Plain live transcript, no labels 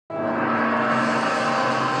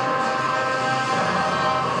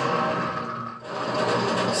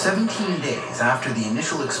17 days after the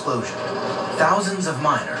initial explosion, thousands of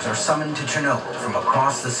miners are summoned to Chernobyl from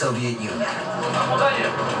across the Soviet Union.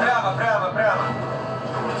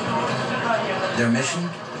 Their mission?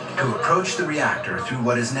 To approach the reactor through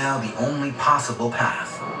what is now the only possible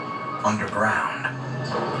path, underground.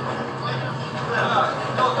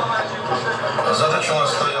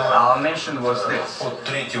 Our mission was this: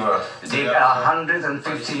 dig a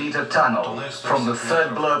 150-meter tunnel from the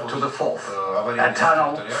third block to the fourth, a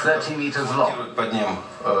tunnel 30 meters long.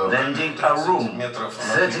 Then dig a room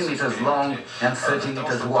 30 meters long and 30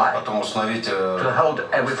 meters wide to hold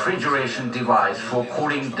a refrigeration device for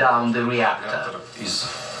cooling down the reactor.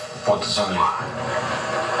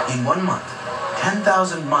 In 1 month,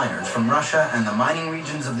 10,000 miners from Russia and the mining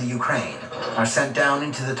regions of the Ukraine are sent down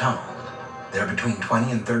into the tunnel. They're between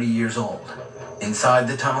 20 and 30 years old. Inside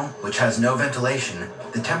the tunnel, which has no ventilation,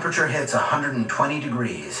 the temperature hits 120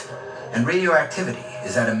 degrees, and radioactivity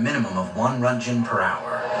is at a minimum of 1 Roentgen per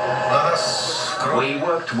hour. We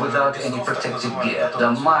worked without any protective gear.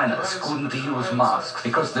 The miners couldn't use masks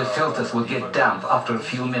because the filters would get damp after a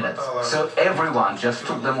few minutes. So everyone just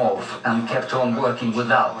took them off and kept on working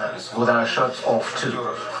without them, with our shirts off too.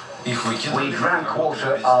 We drank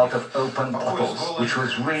water out of open bottles, which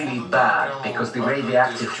was really bad because the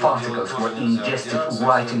radioactive particles were ingested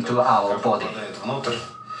right into our body.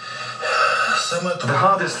 The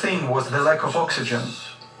hardest thing was the lack of oxygen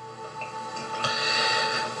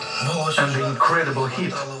and the incredible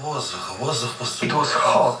heat. It was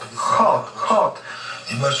hot, hot, hot.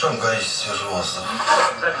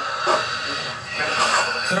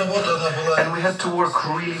 And we had to work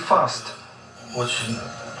really fast,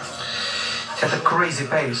 at a crazy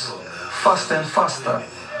pace, faster and faster.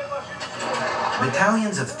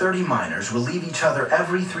 Battalions of 30 miners relieve each other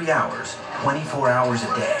every 3 hours, 24 hours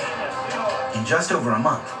a day. In just over a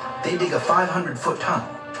month, they dig a 500-foot tunnel,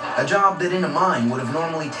 a job that in a mine would have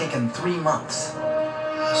normally taken 3 months.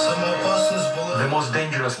 The most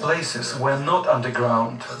dangerous places were not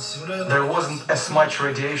underground. There wasn't as much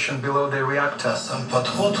radiation below the reactor.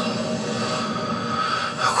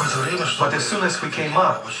 But as soon as we came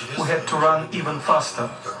up, we had to run even faster.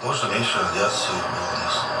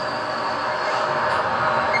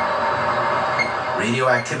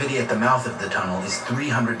 Radioactivity at the mouth of the tunnel is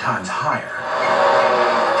 300 times higher.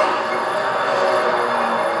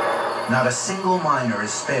 Not a single miner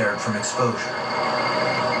is spared from exposure.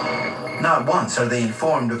 Not once are they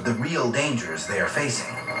informed of the real dangers they are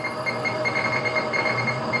facing.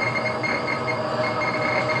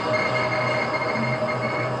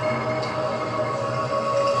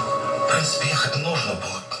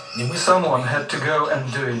 Someone had to go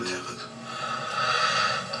and do it.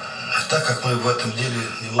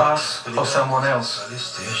 Us or someone else.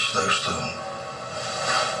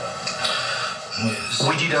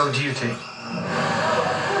 We did our duty.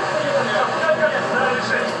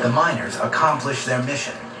 The miners accomplish their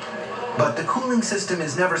mission, but the cooling system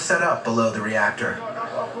is never set up below the reactor.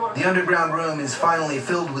 The underground room is finally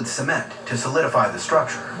filled with cement to solidify the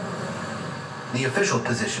structure. The official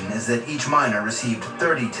position is that each miner received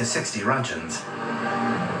 30 to 60 Roentgens,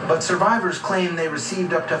 but survivors claim they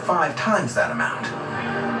received up to 5 times that amount.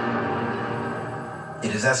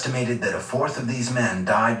 It is estimated that a fourth of these men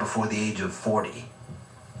died before the age of 40.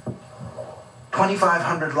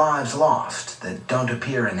 2,500 lives lost that don't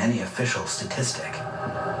appear in any official statistic.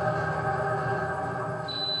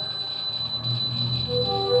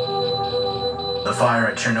 The fire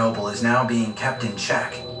at Chernobyl is now being kept in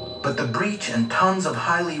check, but the breach and tons of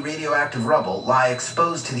highly radioactive rubble lie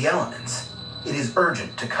exposed to the elements. It is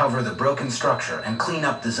urgent to cover the broken structure and clean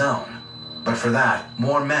up the zone. But for that,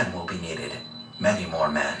 more men will be needed. Many more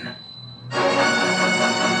men.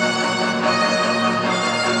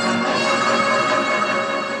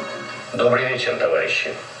 Добрый вечер,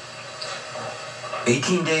 товарищи.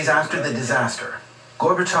 18 days after the disaster,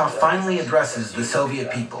 Gorbachev finally addresses the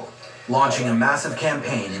Soviet people, launching a massive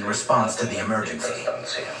campaign in response to the emergency.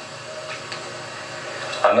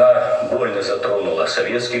 Она больно затронула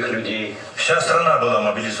советских людей. Вся страна была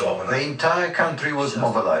мобилизована. The entire country was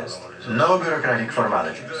mobilized. No bureaucratic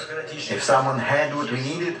formalities. If someone had what we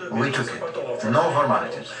needed, we took it. No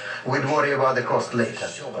formalities. We'd worry about the cost later.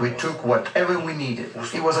 We took whatever we needed.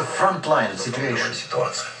 It was a frontline situation.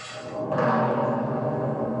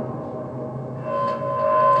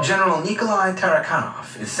 General Nikolai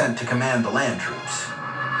Tarakhanov is sent to command the land troops.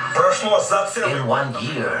 In 1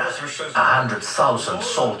 year, 100,000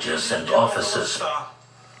 soldiers and officers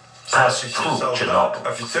passed through Chernobyl.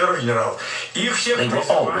 They were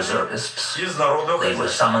all reservists. They were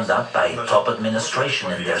summoned up by top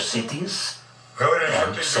administration in their cities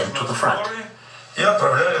and sent to the front. и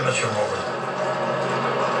отправляли на Чернобыль.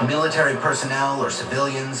 Military personnel or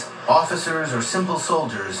civilians, officers or simple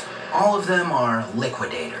soldiers, all of them are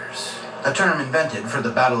liquidators. A term invented for the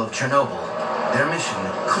Battle of Chernobyl. Their mission,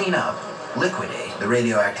 clean up, liquidate the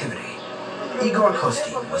radioactivity. Igor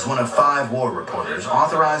Kostin was one of 5 war reporters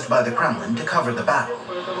authorized by the Kremlin to cover the battle.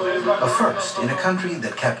 A first in a country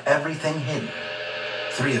that kept everything hidden.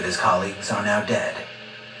 3 of his colleagues are now dead.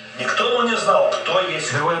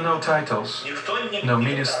 There were no titles, no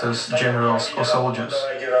ministers, generals or soldiers.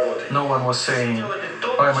 No one was saying,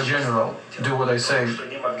 I'm a general, do what I say.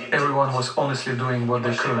 Everyone was honestly doing what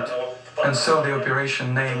they could. And so the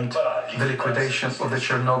operation named the liquidation of the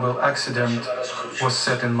Chernobyl accident was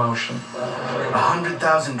set in motion.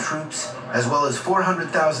 100,000 troops, as well as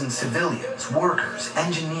 400,000 civilians, workers,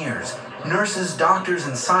 engineers, nurses, doctors,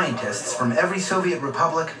 and scientists from every Soviet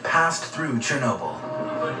republic passed through Chernobyl.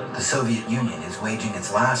 The Soviet Union is waging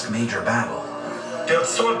its last major battle.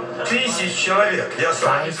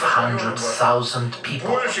 500,000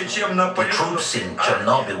 people. The troops in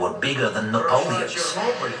Chernobyl were bigger than Napoleon's.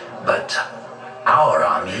 But our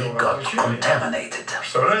army got contaminated.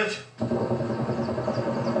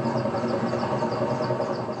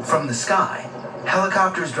 From the sky,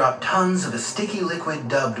 helicopters dropped tons of a sticky liquid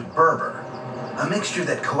dubbed Berber, a mixture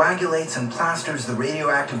that coagulates and plasters the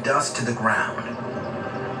radioactive dust to the ground.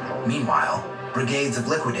 Meanwhile, brigades of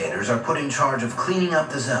liquidators are put in charge of cleaning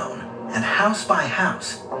up the zone, and house by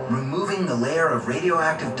house, removing the layer of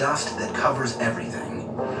radioactive dust that covers everything.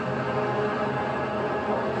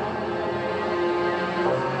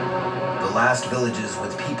 The last villages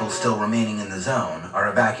with people still remaining in the zone are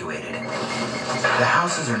evacuated. The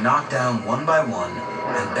houses are knocked down one by one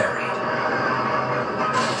and buried.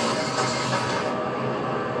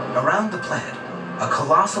 Around the plant, a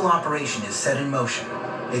colossal operation is set in motion.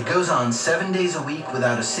 It goes on 7 days a week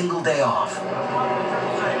without a single day off.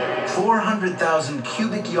 400,000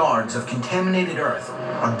 cubic yards of contaminated earth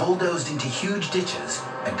are bulldozed into huge ditches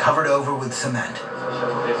and covered over with cement.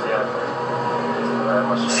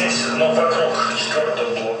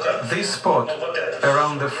 This spot,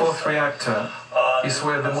 around the 4th reactor, is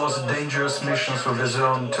where the most dangerous missions of the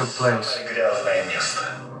zone took place.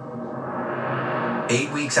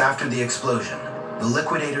 8 weeks after the explosion, the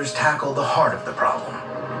liquidators tackle the heart of the problem.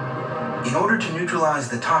 In order to neutralize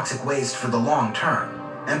the toxic waste for the long term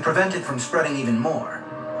and prevent it from spreading even more,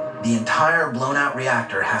 the entire blown-out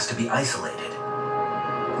reactor has to be isolated.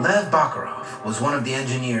 Lev Bakarov was one of the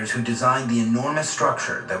engineers who designed the enormous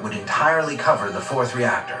structure that would entirely cover the 4th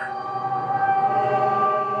reactor.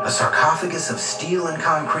 A sarcophagus of steel and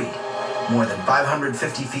concrete, more than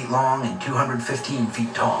 550 feet long and 215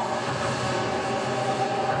 feet tall.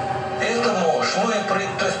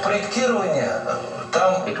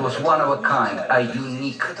 It was one of a kind, a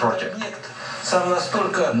unique project.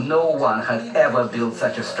 No one had ever built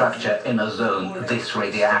such a structure in a zone this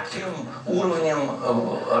radioactive.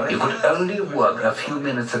 You could only work a few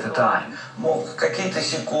minutes at a time.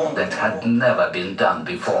 That had never been done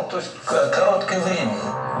before.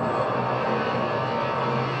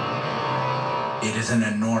 It is an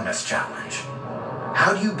enormous challenge.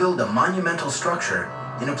 How do you build a monumental structure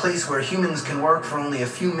in a place where humans can work for only a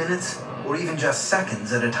few minutes or even just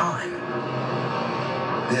seconds at a time?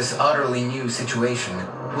 This utterly new situation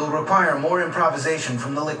will require more improvisation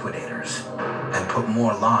from the liquidators and put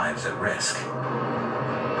more lives at risk.